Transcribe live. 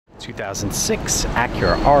2006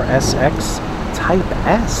 Acura RSX Type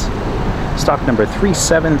S, stock number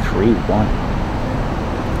 3731.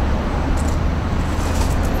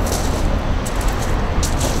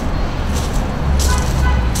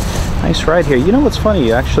 Nice ride here. You know what's funny?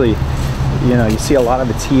 You actually, you see a lot of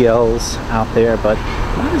the TLs out there, but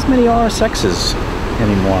not as many RSXs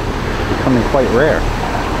anymore. Becoming quite rare.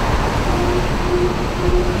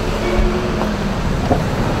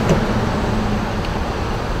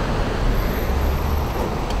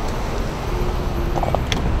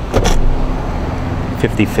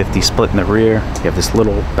 .50-50 split in the rear. You have this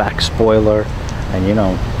little back spoiler, and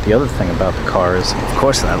the other thing about the car is, of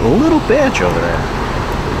course, that little badge over there.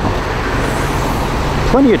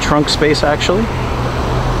 Plenty of trunk space, actually.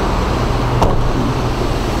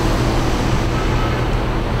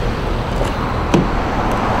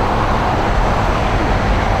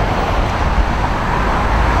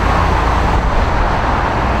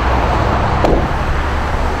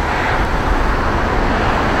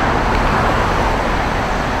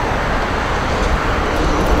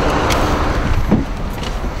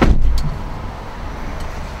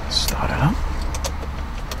 Start it up.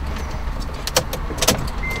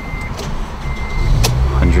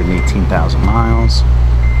 118,000 miles.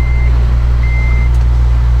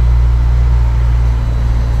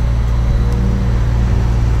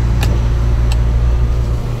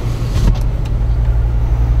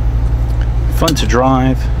 Fun to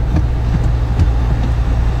drive.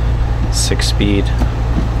 6-speed.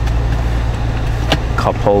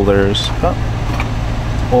 Cup holders.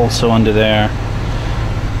 Oh, also under there.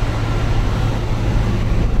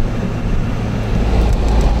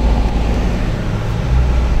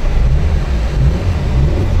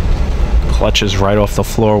 Clutch is right off the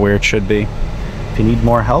floor where it should be. If you need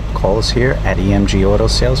more help, call us here at EMG Auto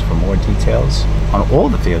Sales for more details on all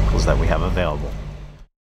the vehicles that we have available.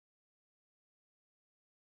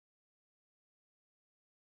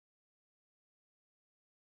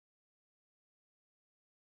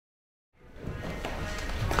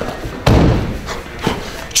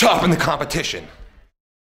 Chopping the competition.